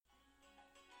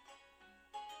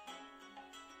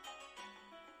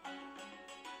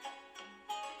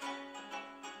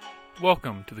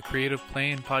Welcome to the Creative Play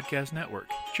and Podcast Network.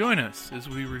 Join us as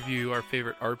we review our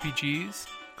favorite RPGs,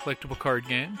 collectible card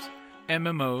games,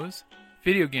 MMOs,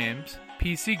 video games,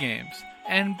 PC games,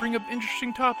 and bring up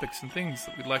interesting topics and things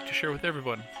that we'd like to share with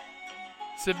everyone.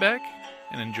 Sit back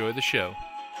and enjoy the show.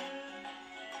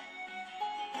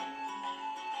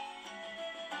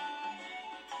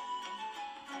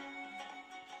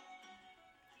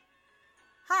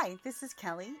 Hi, this is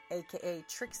Kelly, aka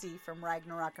Trixie from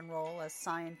Ragnarok and Roll, a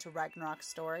Scion to Ragnarok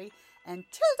story, and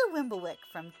Tilda Wimblewick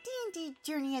from D&D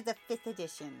Journey of the 5th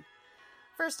Edition.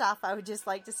 First off, I would just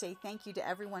like to say thank you to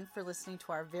everyone for listening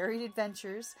to our varied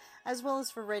adventures, as well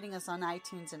as for rating us on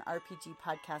iTunes and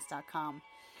RPGpodcast.com.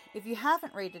 If you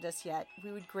haven't rated us yet,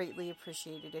 we would greatly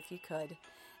appreciate it if you could.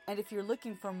 And if you're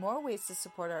looking for more ways to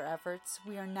support our efforts,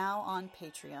 we are now on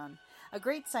Patreon, a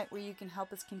great site where you can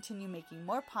help us continue making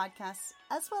more podcasts,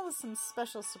 as well as some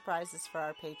special surprises for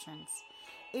our patrons.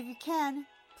 If you can,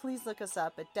 please look us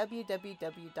up at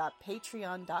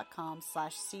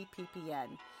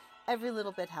www.patreon.com/cppn. Every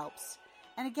little bit helps.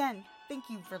 And again, thank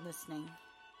you for listening.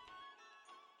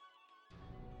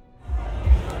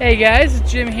 Hey guys,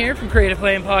 it's Jim here from Creative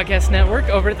Play and Podcast Network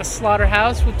over at the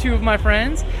Slaughterhouse with two of my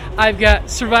friends. I've got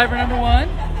Survivor number 1.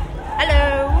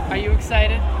 Hello. Are you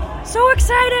excited? So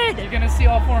excited. You're going to see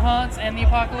all 4 haunts and the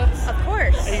apocalypse? Of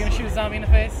course. Are you going to shoot a zombie in the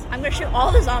face? I'm going to shoot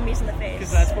all the zombies in the face.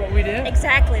 Because that's what we do?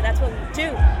 Exactly, that's what we do.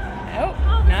 Oh,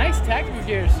 nice tactical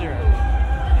gear, sir.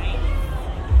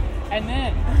 And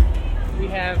then we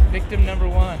have victim number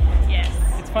 1. Yes.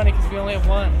 It's funny because we only have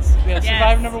ones. We have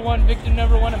Survivor number 1, victim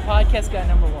number 1, and podcast guy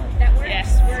number 1. That works.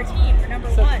 Yes. We're a team. We're number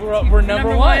So one. we're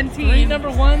number one. Team. 3 number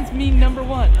 1s mean number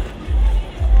 1.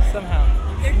 Somehow.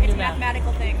 It's a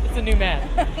mathematical thing. It's a new math.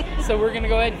 So we're going to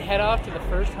go ahead and head off to the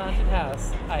first haunted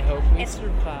house. I hope we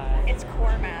survive. It's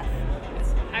core math.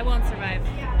 I won't survive.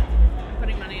 I'm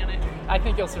putting money on it. I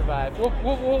think you'll survive.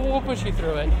 We'll push you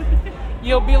through it.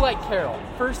 You'll be like Carol.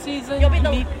 First season, You'll be the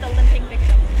limping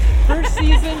victim. First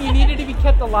season, you needed to be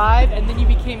kept alive, and then you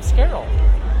became Scarol.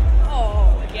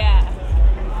 Oh, yeah.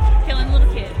 Killing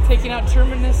little kids. Taking out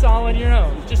Terminus all on your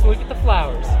own. Just look at the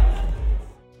flowers.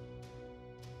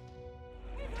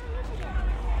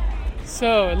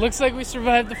 So, it looks like we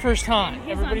survived the first haunt.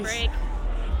 He's on break.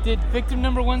 Did victim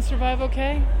number 1 survive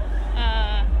okay?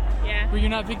 Yeah. Were you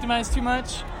not victimized too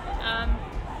much?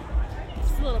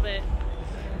 Just a little bit.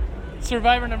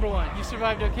 Survivor number 1. You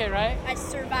survived okay, right? I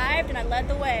survived and I led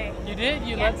the way. You did?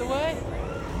 You Yes. led the way?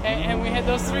 And we had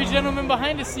those 3 gentlemen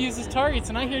behind us to use as targets,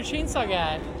 and I hear Chainsaw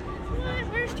Guy.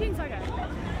 Where's Chainsaw Guy?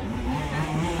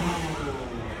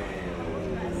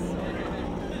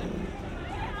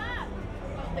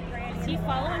 Is he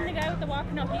following the guy with the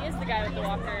walker? No, he is the guy with the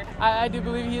walker. I do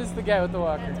believe he is the guy with the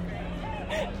walker.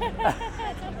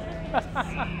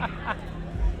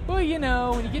 Well, you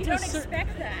know, when you get You to don't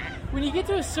expect that. when you get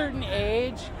to a certain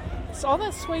age, it's all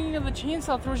that swinging of the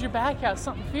chainsaw throws your back out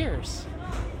something fierce.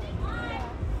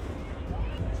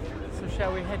 So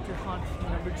shall we head to haunt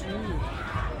number 2?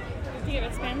 Do you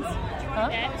have it spins? Huh?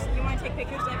 You want to take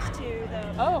pictures next to the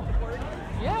Oh. board?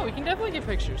 Yeah, we can definitely get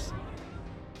pictures.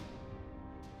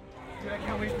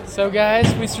 So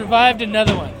guys, we survived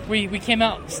another one. We came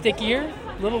out stickier,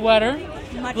 a little wetter,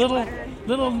 Much little wetter.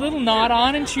 little gnawed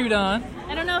on and chewed on.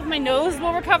 I don't know if my nose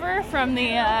will recover from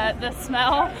the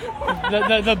smell.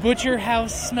 The butcher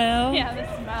house smell. Yeah, the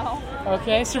smell.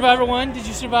 Okay, Survivor 1, did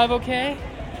you survive okay?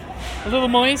 A little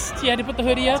moist, you had to put the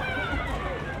hoodie up?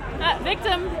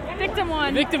 Victim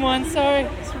 1. Victim 1, sorry.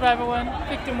 Survivor 1,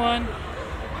 Victim 1,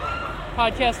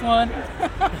 Podcast 1.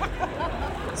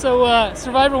 So,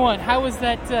 Survivor 1, how was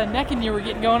that necking you were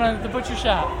getting going on at the butcher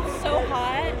shop? So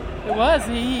hot. It was.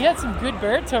 He had some good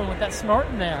baritone with that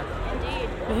snorting there. Indeed.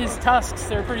 His tusks,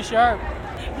 they were pretty sharp.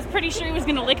 I was pretty sure he was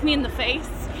going to lick me in the face.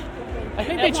 I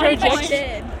think they At charge one point.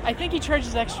 extra. I think he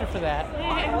charges extra for that.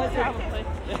 Probably.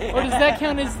 Or does that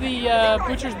count as the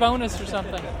butcher's bonus or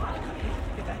something?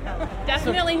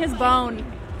 Definitely his bone.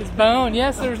 His bone,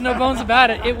 yes, there was no bones about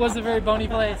it. It was a very bony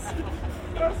place.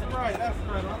 That's right.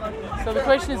 So the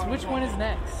question is, which one is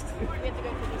next? We have to go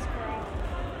through this crowd.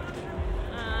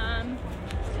 And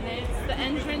it's the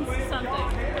entrance to something.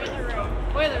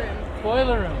 Boiler room.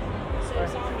 Boiler room. So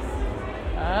zombies.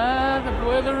 Ah, the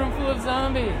boiler room full of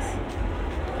zombies.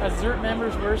 A Zert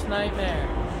member's worst nightmare.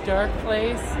 Dark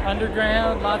place,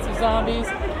 underground, lots of zombies,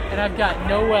 and I've got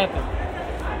no weapon.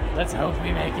 Let's hope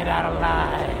we make it out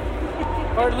alive.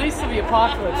 Or at least to the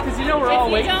apocalypse, because you know we're all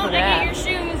waiting for If you don't, that. I get your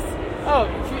shoes. Oh,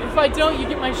 if I don't, you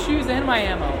get my shoes and my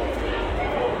ammo.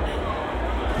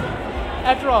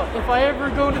 After all, if I ever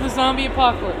go into the zombie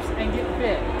apocalypse and get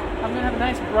bit, I'm going to have a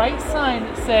nice bright sign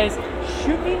that says,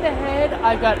 shoot me in the head,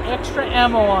 I've got extra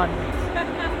ammo on me.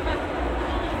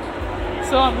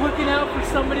 So I'm looking out for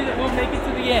somebody that will make it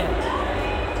to the end.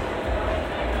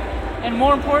 And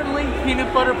more importantly,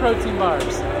 peanut butter protein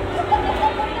bars.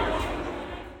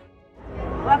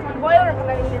 Left one boiler, come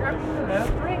back here.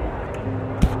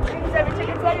 Please, every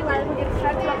ticket's ready. Line will get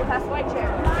distracted on the past white chair.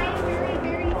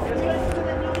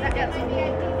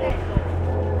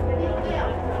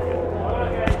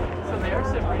 So they are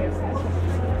separated.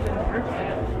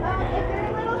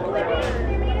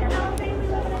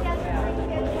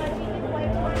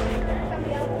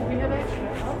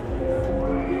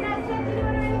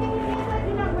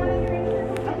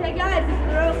 Okay, guys, this is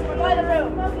the rules for boiler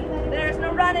room. There is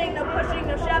no running, no pushing,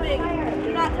 no shoving.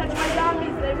 Do not touch my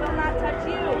zombies. They will not touch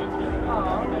you.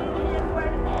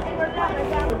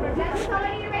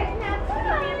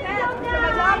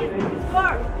 My zombies,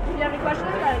 score. If you have any questions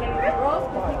about any of the rules,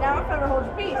 please now in front or hold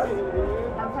your peace.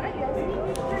 Have fun, guys.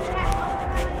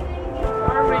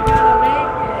 Are we gonna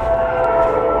make it?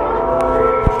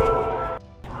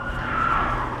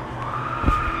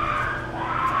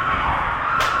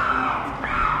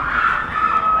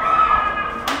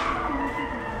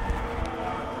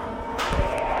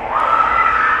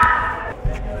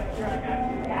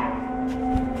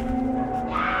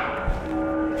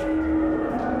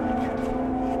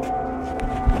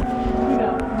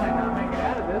 Might not make it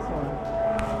out of this one.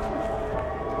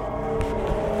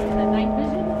 The night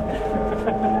vision?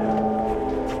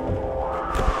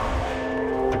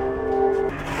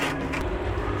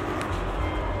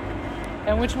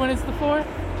 And which one is the fourth?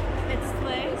 It's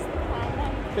Slays, the clown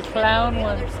one. The clown The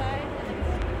one. other side.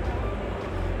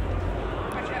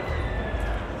 Watch out.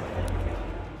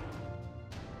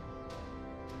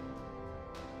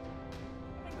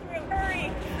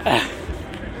 Hurry!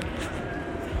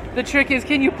 The trick is,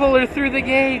 can you pull her through the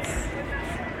gates?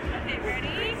 Okay,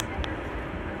 ready?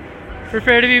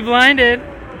 Prepare to be blinded.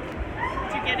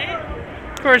 Did you get it?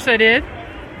 Of course I did.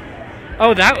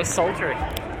 Oh, that was sultry.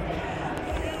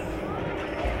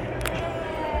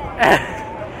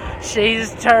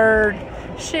 She's turned.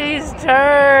 She's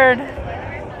turned.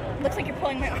 Looks like you're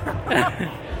pulling my arm.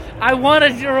 I want a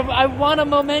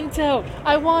memento.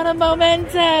 I want a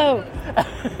memento.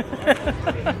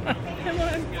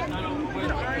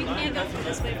 You can go through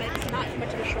this way, but it's not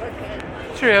much of a shortcut.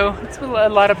 True. It's a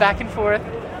lot of back and forth.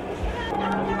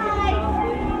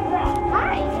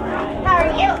 Hi. How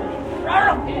are you?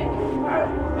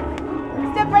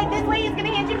 Step right this way. He's going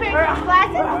to hand you a pair of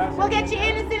glasses. We'll get you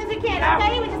in as soon as we can,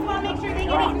 okay? We just want to make sure they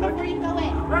get eaten before you go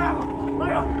in.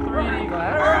 3D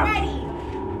glass. Alrighty.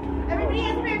 Everybody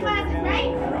has a pair of glasses,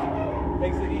 right?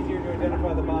 Makes it easier to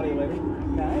identify the body later.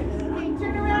 Nice. Okay,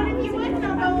 turn around if you would, and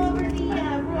I'll go over the rules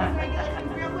and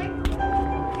regulations real quick. They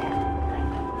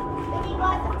need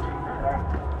glasses.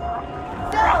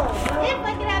 So, if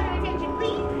I could have your attention,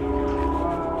 please.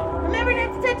 Remember not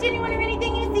to touch anyone or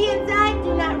anything you see inside.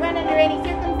 Do not run under any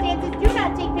circumstances. Do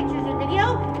not take pictures or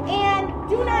video. And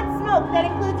do not smoke. That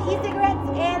includes e-cigarettes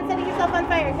and setting yourself on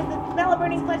fire because the smell of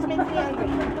burning flesh makes me angry.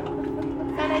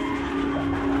 Sound nice?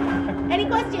 Any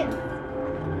questions?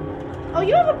 Oh,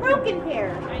 you have a broken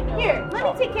pair. Here, let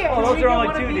me take care of it. those are only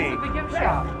One of 2D. these at the gift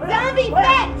shop. Zombie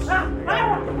fetch!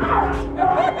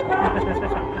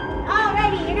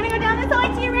 Alrighty, you're gonna go down this hallway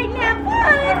to your right and have fun!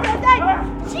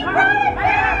 She brought it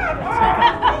back!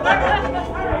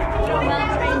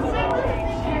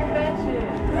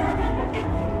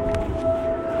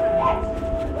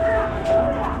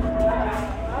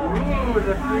 Ooh,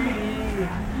 the 3D.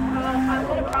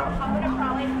 I'm gonna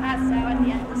probably pass out at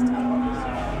the end of this tunnel.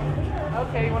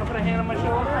 Okay, you want to put a hand on my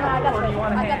shoulder? I got or do you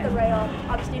want a the hand? rail.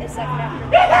 I'll just need a second after.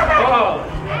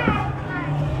 Whoa!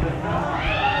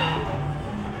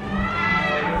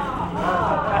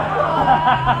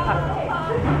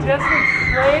 Just look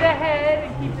straight ahead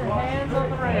and keep your hands on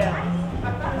the rail.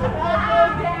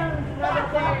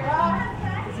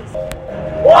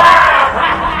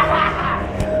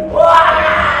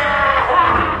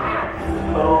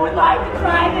 Who would like to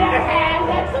try their hand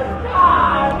at some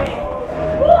carving?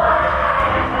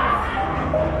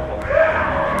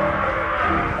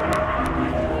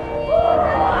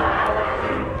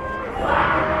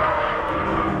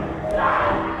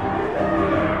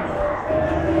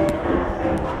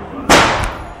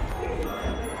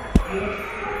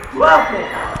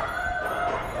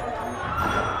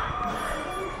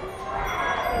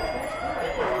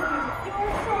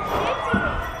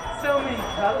 So many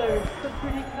colors, so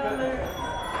pretty colors.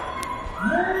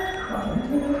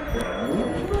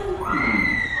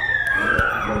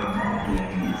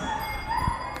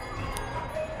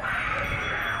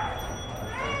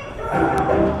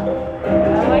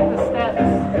 I like the steps.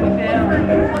 Look down.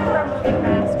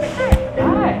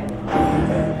 Hi.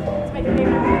 Let's make a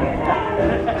name.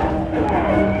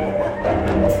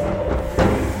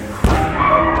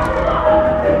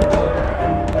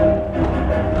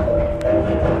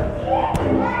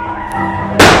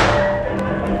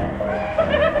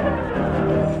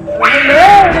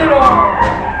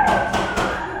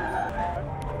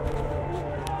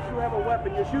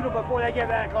 Gotta get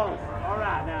that close. All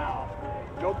right, now.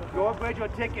 Go up with your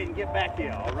ticket and get back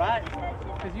here, all right?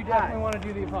 Because you definitely want to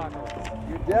do the apocalypse.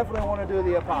 You definitely want to do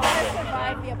the apocalypse.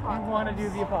 Survive the You apocalypse. want to do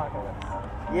the apocalypse.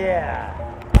 Yeah.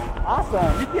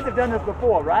 Awesome. You kids have done this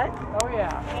before, right? Oh yeah.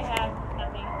 They have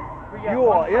nothing. We got You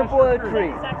one are in fresh for a recruit.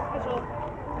 treat. Sacrificial.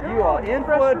 You are in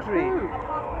for a treat.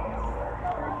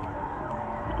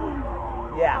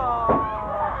 Yeah.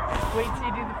 Wait till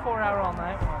you do the 4-hour all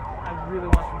night one. I really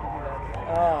want them to do that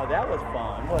again. Oh, that was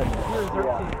fun, wasn't it? Here's their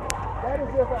team. That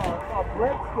is just a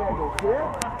Brett schedule, kid.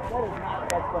 That is not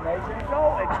an explanation.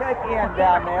 Go and check in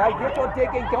down there. Get your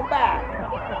ticket and come back.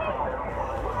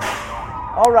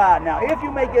 All right, now, if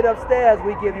you make it upstairs,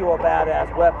 we give you a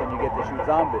badass weapon. You get to shoot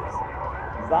zombies.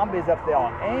 Zombies up there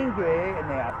are angry and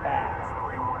they are fast.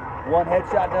 One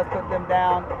headshot does put them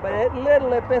down, but it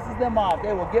literally pisses them off.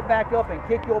 They will get back up and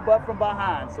kick your butt from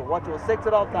behind. So watch your 6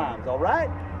 at all times, all right?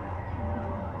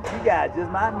 You guys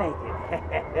just might make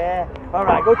it. All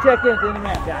right, go check in to any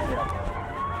man down here.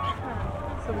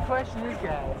 So the question is,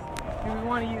 guys, do we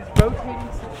want to use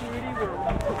rotating security where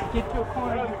we get to a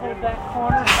corner, you hold that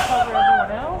corner and cover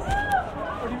everyone else?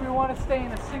 Or do we want to stay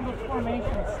in a single formation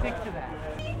and stick to that?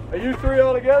 Are you three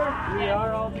all together? We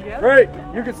are all together. Great.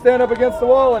 You can stand up against the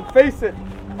wall and face it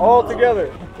all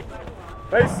together.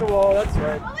 Face the wall, that's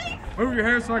right. Move your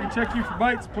hair so I can check you for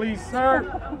bites, please, sir.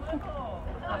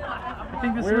 I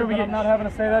think this is where Weird we that get I'm not having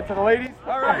to say that to the ladies?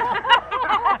 All right.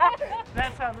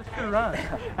 That's how this should run.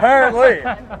 Apparently.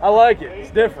 I like it.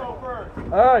 It's different. All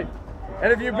right.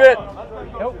 Any of you bit?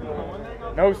 Nope.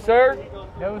 No, sir?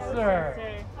 No, sir.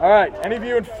 All right. Any of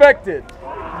you infected?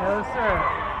 No, sir.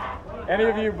 Any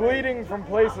of you bleeding from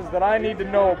places that I need to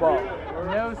know about?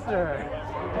 No, sir.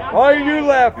 Why are you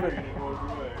laughing?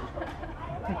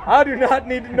 I do not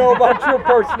need to know about your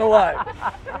personal life.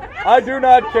 I do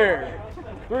not care.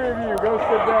 3 of you, go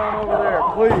sit down over there,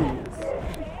 please.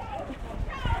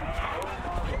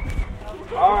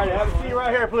 All right, have a seat right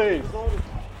here, please.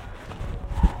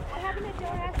 What happened to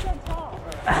Don't Act So Tall?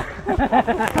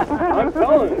 I'm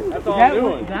telling you, that's all I'm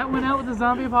doing. That went out with the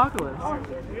zombie apocalypse.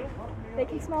 They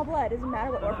can smell blood. It doesn't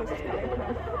matter what orifice it's coming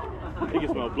from. They can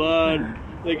smell blood,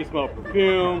 they can smell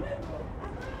perfume,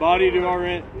 body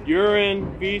deodorant,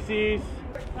 urine, feces.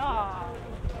 Aw.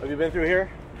 Have you been through here?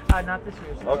 Not this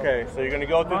year. So Okay, so you're going to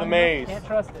go through the maze. Can't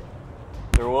trust it.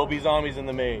 There will be zombies in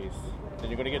the maze. Then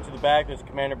you're going to get to the back. There's a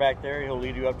commander back there. He'll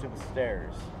lead you up to the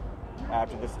stairs.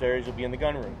 After the stairs, you'll be in the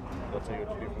gun room. They'll tell you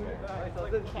what to do from there.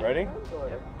 Ready?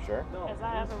 Sure. As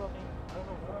I ever will be.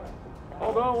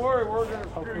 Oh, don't worry, we're going to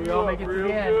Hopefully screw we you all up make it to real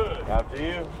the end. good. After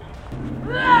you.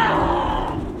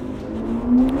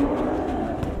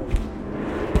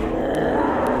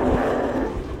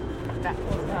 That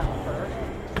was not first.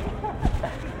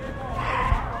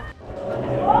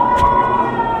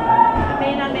 I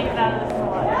may not make it out of this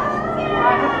one.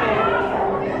 I hope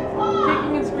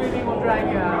kicking and screaming will drag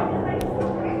you out.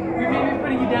 We may be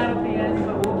putting you down at the end,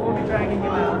 but we'll be dragging you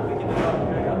out.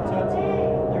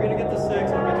 You're going to get the 6.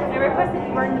 I'll get I request that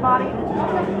you burn the body. I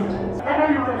know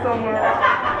you're from somewhere.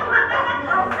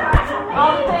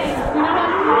 All the things. You know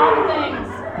him? All the things.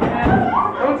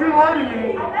 Don't you lie to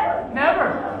me. Never!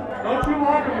 Don't you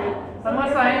lie to me.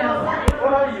 Unless I am.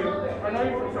 What are you? I know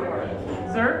you're from somewhere.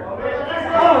 Zert?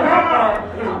 Oh,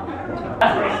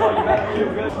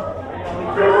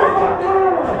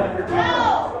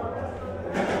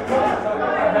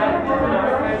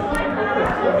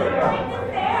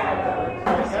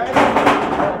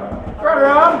 Right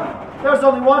around. There's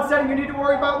only one setting you need to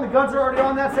worry about, and the guns are already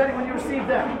on that setting when you receive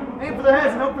them. Aim for the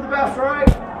heads and hope for the best, alright?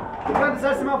 The gun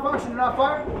decides to malfunction and not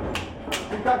fire.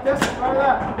 You got this, fire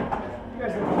that. You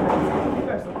guys look amazing. You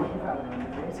guys look like you've had an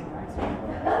amazing night.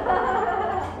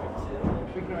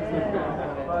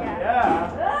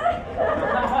 Yeah.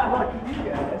 Lucky you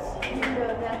guys.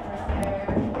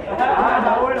 I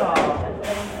know it all.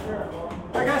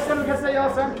 Alright guys, stand up against that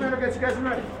yellow sign. Commander gets you guys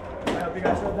ready. I hope you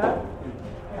guys heard that.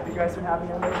 Have you guys been having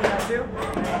an amazing night too?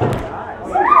 Nice.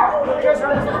 You guys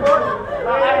heard this before? I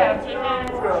have.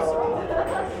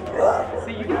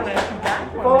 See, you can ask him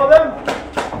back. Follow them.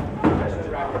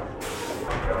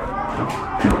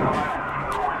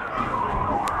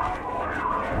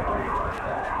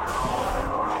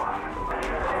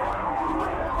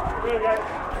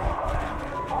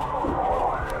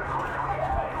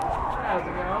 How's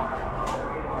it going?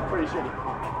 Pretty shitty.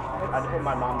 I had to put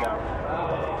my mom down.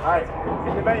 Alright,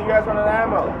 in the event you guys run out of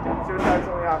ammo, suicide's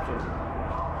the only option.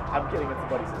 I'm kidding, it's a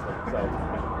buddy system, so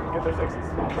get their 6s.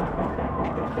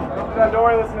 Go through that door,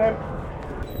 listen to him.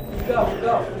 Go.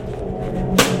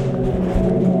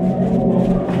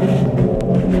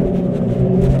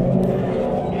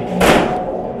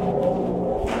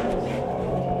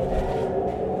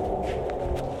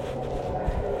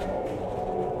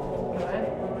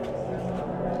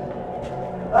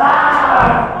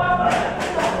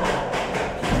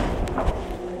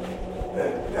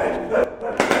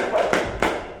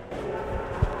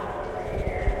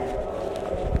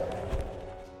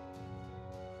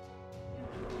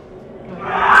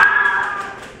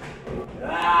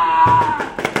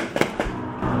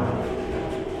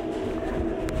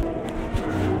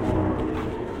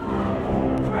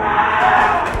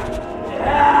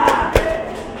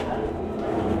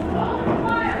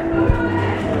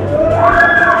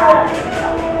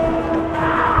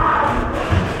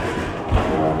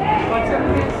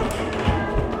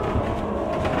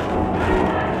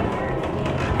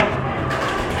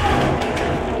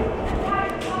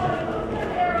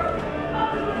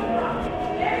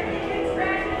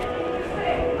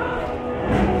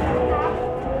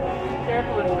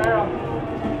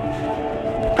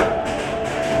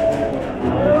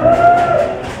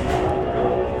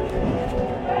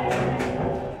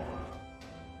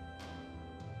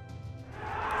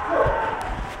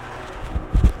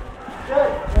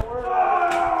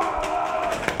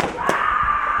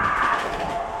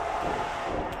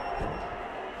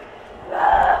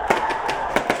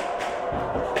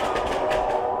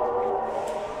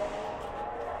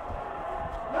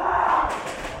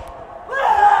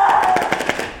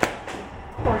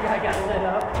 Poor guy got lit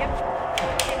up.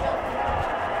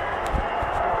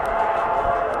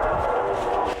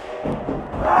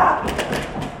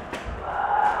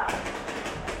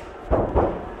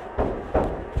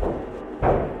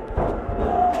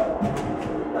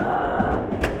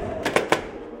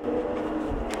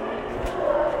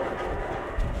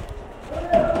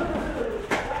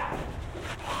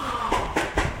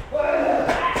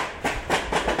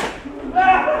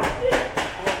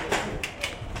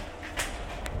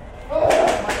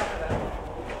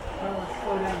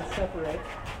 Slow down and separate.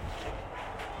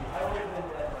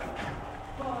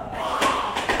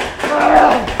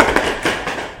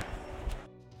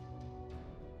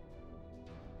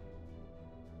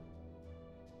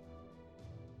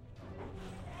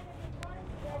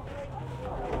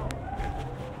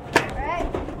 Alright,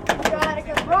 got a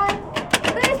good run.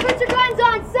 Please put your guns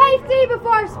on safety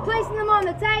before placing them on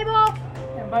the table.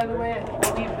 And by the way, I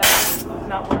believe that's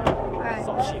not working. Alright.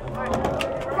 Salt sheet.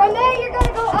 From there, you're going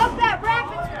to go up that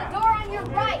ramp into the door on your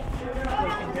right. Go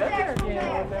down the stairs from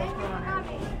there. Thank you for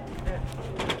coming.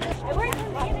 It worked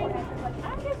from the beginning.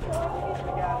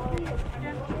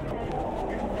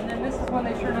 And then this is when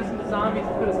they turn us into zombies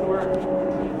and put us to work.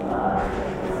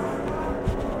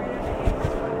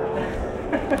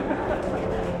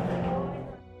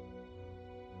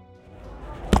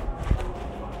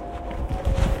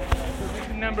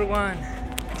 Number one,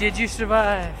 did you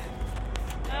survive?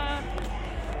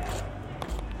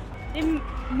 It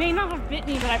may not have bit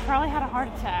me, but I probably had a heart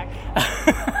attack.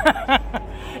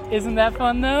 Isn't that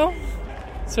fun though?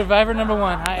 Survivor number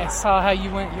one. I saw how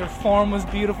you went. Your form was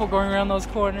beautiful going around those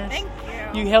corners. Thank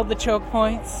you. You held the choke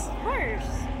points. Of course.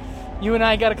 You and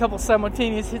I got a couple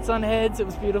simultaneous hits on heads. It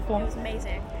was beautiful. It was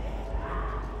amazing.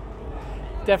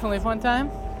 Definitely a fun time.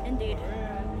 Indeed.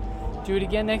 Do it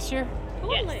again next year.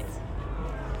 Totally. Yes.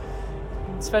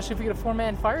 Especially if we get a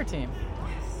 4-man fire team.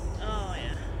 Oh,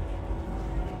 yeah.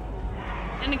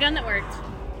 And a gun that worked.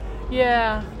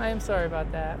 Yeah, I am sorry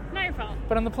about that. Not your fault.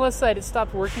 But on the plus side, it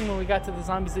stopped working when we got to the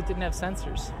zombies that didn't have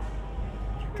sensors.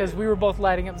 Because we were both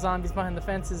lighting up zombies behind the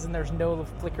fences and there's no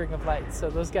flickering of lights. So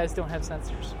those guys don't have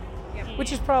sensors. Yep.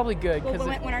 Which is probably good. Well, Cause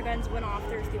when our guns went off,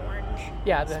 there's the orange.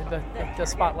 Yeah, the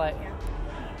spotlight. Yeah.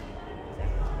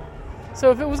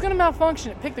 So if it was going to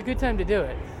malfunction, it picked a good time to do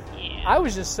it. Yeah. I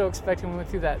was just so expecting when we went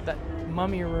through that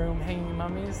mummy room, hanging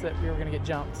mummies, that we were going to get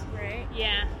jumped. Right?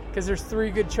 Yeah. Because there's 3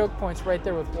 good choke points right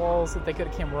there with walls that they could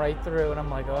have came right through, and I'm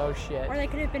like, oh shit. Or they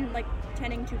could have been like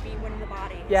tending to be one of the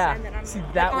bodies. Yeah. And then I'm See,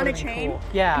 that on a would've been chain. cool.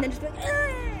 Yeah. And then just like,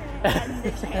 and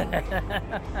just hang.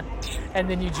 And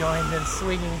then you joined in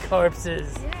swinging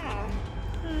corpses. Yeah.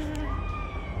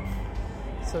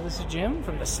 So this is Jim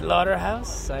from the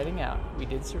Slaughterhouse signing out. We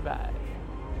did survive.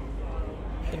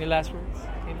 Any last words?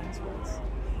 Any last words?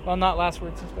 Well, not last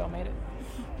words since we all made it.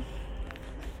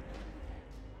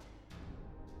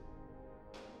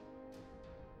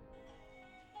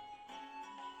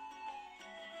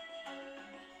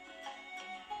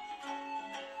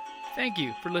 Thank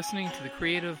you for listening to the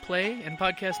Creative Play and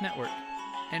Podcast Network.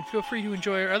 And feel free to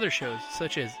enjoy our other shows,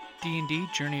 such as D&D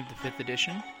Journey of the 5th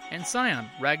Edition and Scion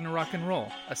Ragnarok and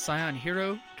Roll, a Scion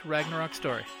hero to Ragnarok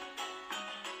story.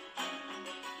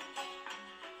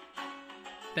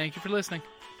 Thank you for listening.